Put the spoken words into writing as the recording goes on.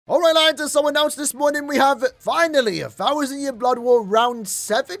Alright lads, so announced this morning we have finally a 1,000 Year Blood War round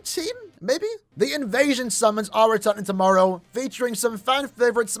 17, maybe? The invasion summons are returning tomorrow, featuring some fan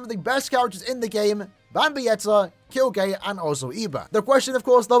favorites, some of the best characters in the game, Bambietta, Kyogre, and also Iba. The question, of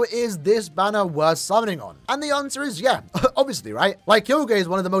course, though, is this banner worth summoning on? And the answer is yeah, obviously, right? Like, Kyogre is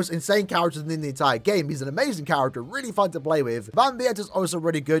one of the most insane characters in the entire game. He's an amazing character, really fun to play with. Bambietta's also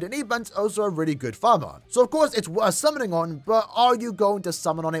really good, and Iban's also a really good farmer. So, of course, it's worth summoning on, but are you going to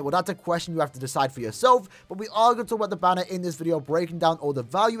summon on it? Well, that's a question you have to decide for yourself, but we are going to talk about the banner in this video, breaking down all the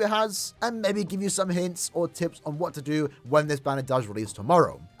value it has, and maybe give you some hints or tips on what to do when this banner does release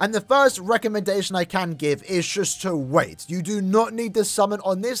tomorrow. And the first recommendation I can give is just to wait. You do not need to summon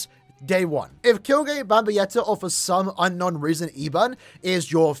on this day one. If Kyogre, Bambietta, or for some unknown reason Iban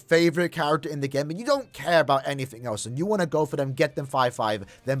is your favorite character in the game and you don't care about anything else and you want to go for them, get them 5-5,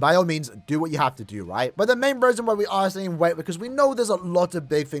 then by all means do what you have to do, right? But the main reason why we are saying wait, because we know there's a lot of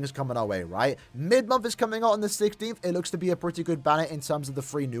big things coming our way, right? Mid-month is coming out on the 16th. It looks to be a pretty good banner in terms of the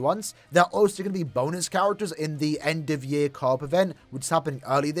 3 new ones. There are also going to be bonus characters in the end of year co-op event, which is happening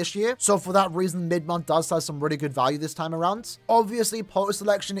early this year. So for that reason, mid-month does have some really good value this time around. Obviously,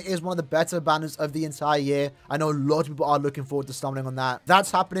 post-selection is one of the better banners of the entire year. I know a lot of people are looking forward to summoning on that.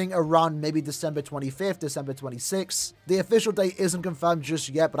 That's happening around maybe December 25th, December 26th. The official date isn't confirmed just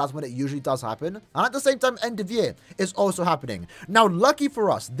yet, but that's when it usually does happen. And at the same time, end of year is also happening. Now, lucky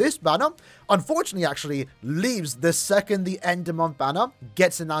for us, this banner, unfortunately, actually leaves the second the end of month banner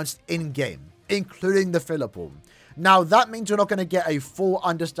gets announced in-game, including the filler pool. Now, that means you're not going to get a full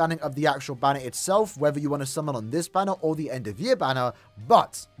understanding of the actual banner itself, whether you want to summon on this banner or the end of year banner,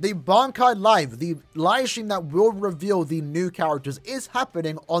 but the Bankai Live, the live stream that will reveal the new characters, is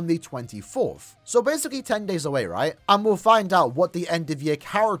happening on the 24th. So basically 10 days away, right? And we'll find out what the end of year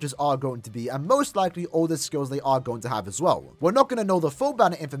characters are going to be, and most likely all the skills they are going to have as well. We're not going to know the full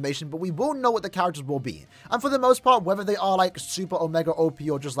banner information, but we will know what the characters will be. And for the most part, whether they are like super omega OP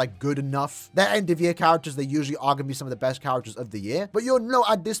or just like good enough, they're end of year characters, they usually are going to be some of the best characters of the year. But you'll know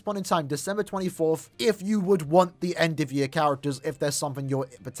at this point in time, December 24th, if you would want the end of year characters, if there's something you're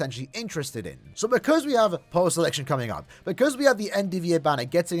potentially interested in. So because we have post-selection coming up, because we have the end of year banner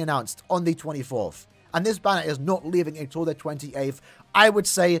getting announced on the 24th, and this banner is not leaving until the 28th, I would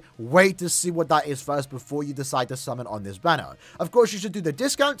say wait to see what that is first before you decide to summon on this banner. Of course, you should do the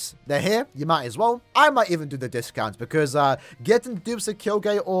discounts. They're here. You might as well. I might even do the discounts because getting dupes of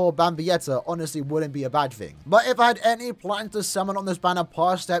Kyogre or Bambietta honestly wouldn't be a bad thing. But if I had any plans to summon on this banner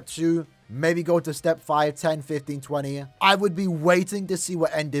past step 2, maybe go to step 5, 10, 15, 20, I would be waiting to see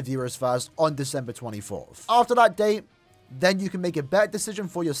what end of year is first on December 24th. After that date, then you can make a better decision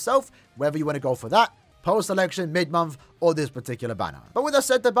for yourself, whether you want to go for that, post-election, mid-month, or this particular banner. But with that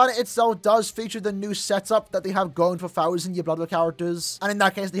said, the banner itself does feature the new setup that they have going for 1,000 Year Blood War characters. And in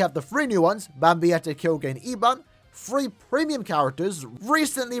that case, they have the 3 new ones, Bambietta, Kyogre, and Iban, 3 premium characters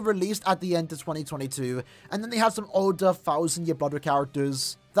recently released at the end of 2022, and then they have some older 1,000 Year Blood War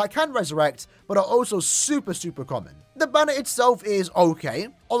characters that can resurrect, but are also super common. The banner itself is okay.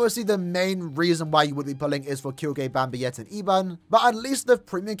 Obviously, the main reason why you would be pulling is for Kyogre, Bambietta, and Iban, but at least the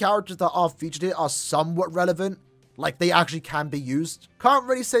premium characters that are featured here are somewhat relevant. Like, they actually can be used. Can't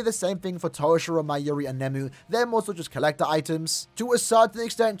really say the same thing for Toshiro, Mayuri, and Nemu. They're mostly just collector items. To a certain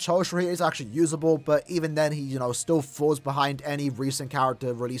extent, Toshiro is actually usable, but even then, he, still falls behind any recent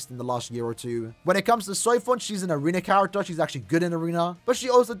character released in the last year or 2. When it comes to Soifon, she's an arena character. She's actually good in arena, but she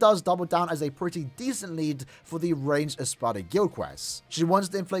also does double down as a pretty decent lead for the ranged Espada guild quests. She wants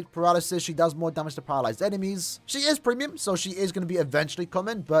to inflict paralysis. She does more damage to paralyzed enemies. She is premium, so she is going to be eventually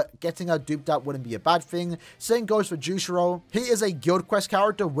common, but getting her duped out wouldn't be a bad thing. Same goes for Jushiro. He is a guild quest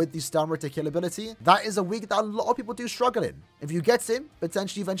character with the stun rate to kill ability. That is a weak that a lot of people do struggle in. If you get him,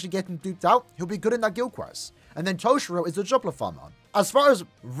 potentially eventually get him duped out, he'll be good in that guild quest. And then Toshiro is a Juggler farmer. As far as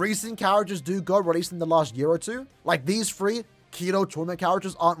recent characters do go, released in the last year or 2, like these 3 Keto tournament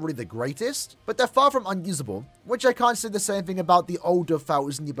characters aren't really the greatest, but they're far from unusable, which I can't say the same thing about the older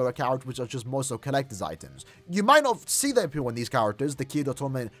 1,000 Year Blood War characters, which are just more so collector's items. You might not see the appeal in these characters, the Keto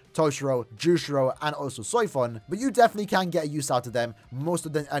tournament, Toshiro, Jushiro, and also Soifon, but you definitely can get a use out of them more so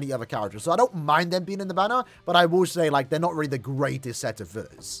than any other character. So I don't mind them being in the banner, but I will say, like, they're not really the greatest set of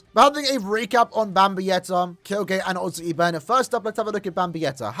fillers. But having a recap on Bambietta, Kyogre, and also Iban, first up, let's have a look at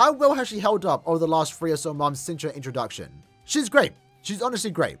Bambietta. How well has she held up over the last 3 or so months since her introduction? She's great. She's honestly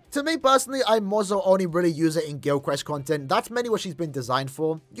great. To me personally, I more so only really use it in Guild Quest content. That's mainly what she's been designed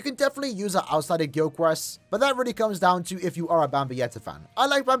for. You can definitely use her outside of Guild Quests, but that really comes down to if you are a Bambietta fan. I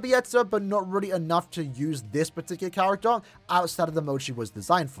like Bambietta, but not really enough to use this particular character outside of the mode she was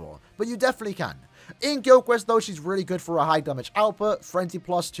designed for, but you definitely can. In Guild Quest though, she's really good for a high damage output, frenzy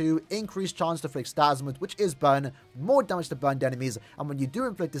 +2, increased chance to inflict stat ailment, which is burn, more damage to burned enemies, and when you do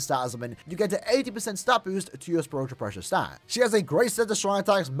inflict the stat ailment, you get an 80% stat boost to your spiritual pressure stat. She has a great set of strong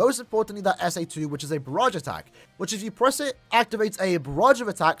attacks, most importantly that SA2, which is a barrage attack, which if you press it, activates a barrage of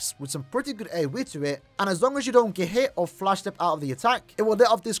attacks with some pretty good AoE to it, and as long as you don't get hit or flash step out of the attack, it will let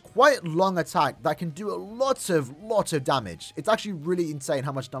off this quite long attack that can do a lot of damage. It's actually really insane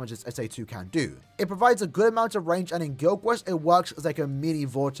how much damage this SA2 can do. It provides a good amount of range, and in Guild Quest, it works as like a mini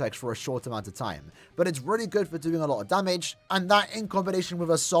vortex for a short amount of time, but it's really good for doing a lot of damage, and that in combination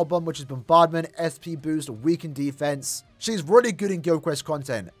with a soul bomb, which is bombardment, SP boost, weakened defense. She's really good in Guild Quest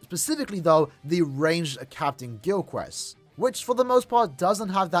content, specifically though the ranged captain Guild Quests, which for the most part doesn't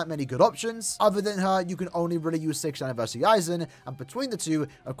have that many good options. Other than her, you can only really use 6th Anniversary Aizen, and between the two,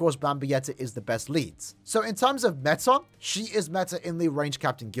 of course, Bambietta is the best lead. So in terms of meta, she is meta in the ranged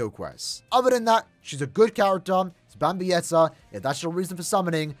captain Guild Quests. Other than that, she's a good character. It's Bambietta. If that's your reason for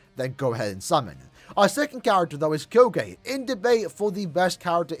summoning, then go ahead and summon. Our second character though is Kyogre, in debate for the best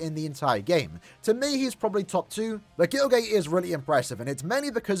character in the entire game. To me, he's probably top 2, but Kyogre is really impressive, and it's mainly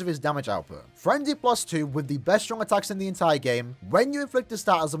because of his damage output. Frenzy +2 with the best strong attacks in the entire game. When you inflict the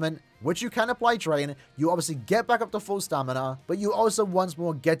stat ailment, which you can apply drain, you obviously get back up to full stamina, but you also once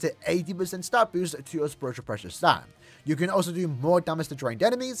more get to 80% stat boost to your spiritual pressure stat. You can also do more damage to drained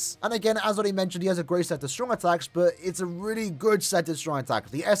enemies, and again, as already mentioned, he has a great set of strong attacks, but it's a really good set of strong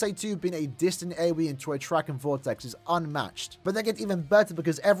attacks. The SA2 being a distant AoE into a track and vortex is unmatched, but they get even better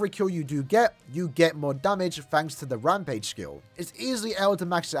because every kill you do get, you get more damage thanks to the rampage skill. It's easily able to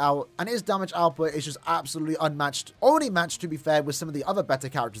max it out, and his damage output is just absolutely unmatched, only matched to be fair with some of the other better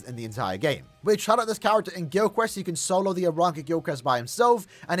characters in the entire game. We tried out this character in Guild Quest. He can solo the Aaroniero Guild Quest by himself,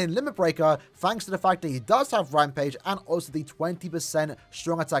 and in Limit Breaker, thanks to the fact that he does have rampage and also the 20%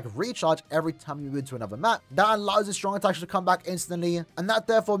 strong attack recharge every time you move to another map, that allows his strong attacks to come back instantly, and that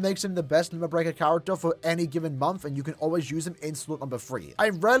therefore makes him the best Limit Breaker character for any given month, and you can always use him in slot number 3. I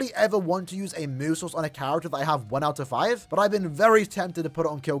rarely ever want to use a move source on a character that I have 1 out of 5, but I've been very tempted to put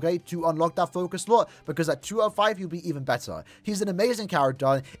it on Kyogre to unlock that focus slot, because at 2 out of 5 he'll be even better. He's an amazing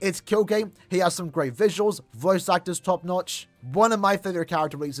character. It's Kyogre. He has some great visuals, voice actors top notch. One of my favorite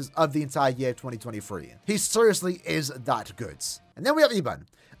character releases of the entire year of 2023. He seriously is that good. And then we have Iban.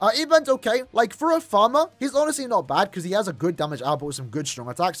 Iban's okay. Like, for a farmer, he's honestly not bad because he has a good damage output with some good strong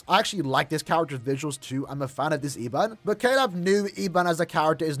attacks. I actually like this character's visuals too. I'm a fan of this Iban. But Caleb knew Iban as a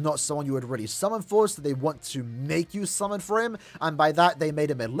character is not someone you would really summon for, so they want to make you summon for him. And by that, they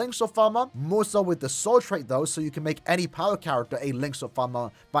made him a Link Sword farmer. More so with the soul trait though, so you can make any power character a Link Sword farmer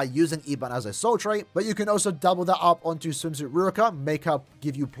by using Iban as a soul trait. But you can also double that up onto Swimsuit Ruroka, make her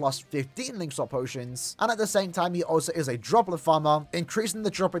give you plus 15 Link Sword potions. And at the same time, he also is a droplet farmer, increasing the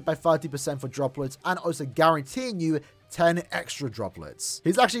drop rate by 30% for droplets and also guaranteeing you 10 extra droplets.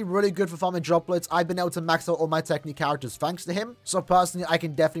 He's actually really good for farming droplets. I've been able to max out all my technique characters thanks to him. So personally, I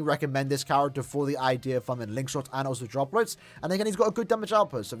can definitely recommend this character for the idea of farming link shots and also droplets. And again, he's got a good damage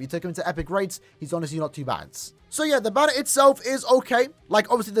output. So if you take him into epic rates, he's honestly not too bad. So yeah, the banner itself is okay. Like,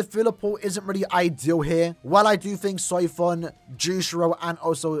 obviously the filler pool isn't really ideal here. While I do think Soifon, Jushiro, and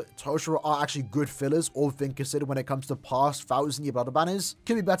also Toshiro are actually good fillers, all things considered when it comes to past 1000-year Blood banners,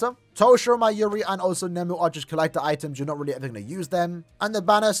 could be better. Toshiro, Mayuri, and also Nemu are just collector items. You're not really ever going to use them. And the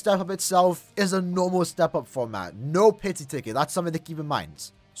banner step up itself is a normal step up format. No pity ticket. That's something to keep in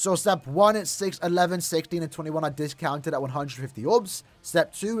mind. So step 1, 6, 11, 16, and 21 are discounted at 150 orbs.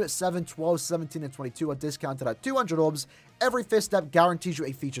 Step 2, 7, 12, 17, and 22 are discounted at 200 orbs. Every 5th step guarantees you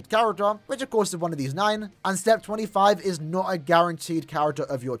a featured character, which of course is one of these 9. And step 25 is not a guaranteed character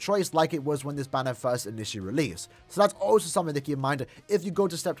of your choice like it was when this banner first initially released. So that's also something to keep in mind. If you go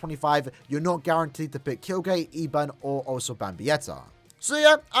to step 25, you're not guaranteed to pick Kyogre, Iban, or also Bambietta. So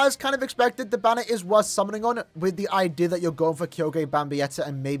yeah, as kind of expected, the banner is worth summoning on with the idea that you're going for Kyogre, Bambietta,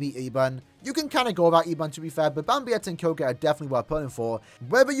 and maybe Iban. You can kind of go about Iban to be fair, but Bambietta and Kyogre are definitely worth pulling for.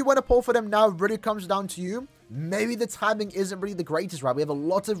 Whether you want to pull for them now really comes down to you. Maybe the timing isn't really the greatest, right? We have a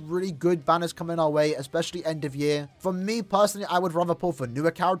lot of really good banners coming our way, especially end of year. For me personally, I would rather pull for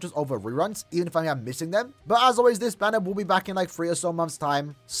newer characters over reruns, even if I am missing them. But as always, this banner will be back in like 3 or so months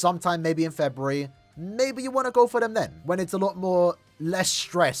time, sometime maybe in February. Maybe you want to go for them then, when it's a lot more less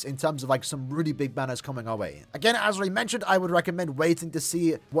stress in terms of like some really big banners coming our way. Again, as I mentioned, I would recommend waiting to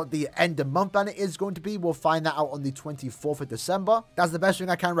see what the end of month banner is going to be. We'll find that out on the 24th of December. That's the best thing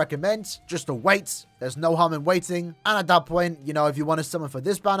I can recommend, just to wait. There's no harm in waiting. And at that point, you know, if you want to summon for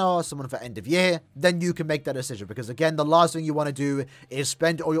this banner or someone for end of year, then you can make that decision. Because again, the last thing you want to do is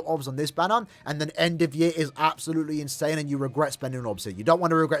spend all your orbs on this banner, and then end of year is absolutely insane and you regret spending orbs here. You don't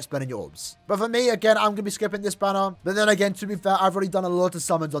want to regret spending your orbs. But for me, again, I'm going to be skipping this banner. But then again, to be fair, I've already done a lot of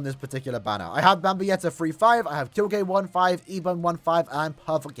summons on this particular banner. I have Bambietta 3-5, I have Kyogre 1-5, Ebon 1-5, and I'm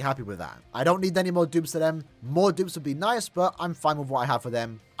perfectly happy with that. I don't need any more dupes to them. More dupes would be nice, but I'm fine with what I have for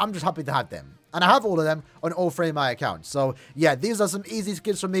them. I'm just happy to have them. And I have all of them on all three of my accounts. So, yeah, these are some easy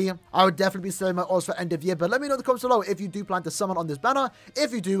skins for me. I would definitely be selling my orbs for end of year. But let me know in the comments below if you do plan to summon on this banner.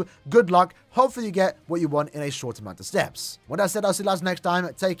 If you do, good luck. Hopefully you get what you want in a short amount of steps. With that said, I'll see you guys next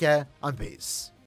time. Take care and peace.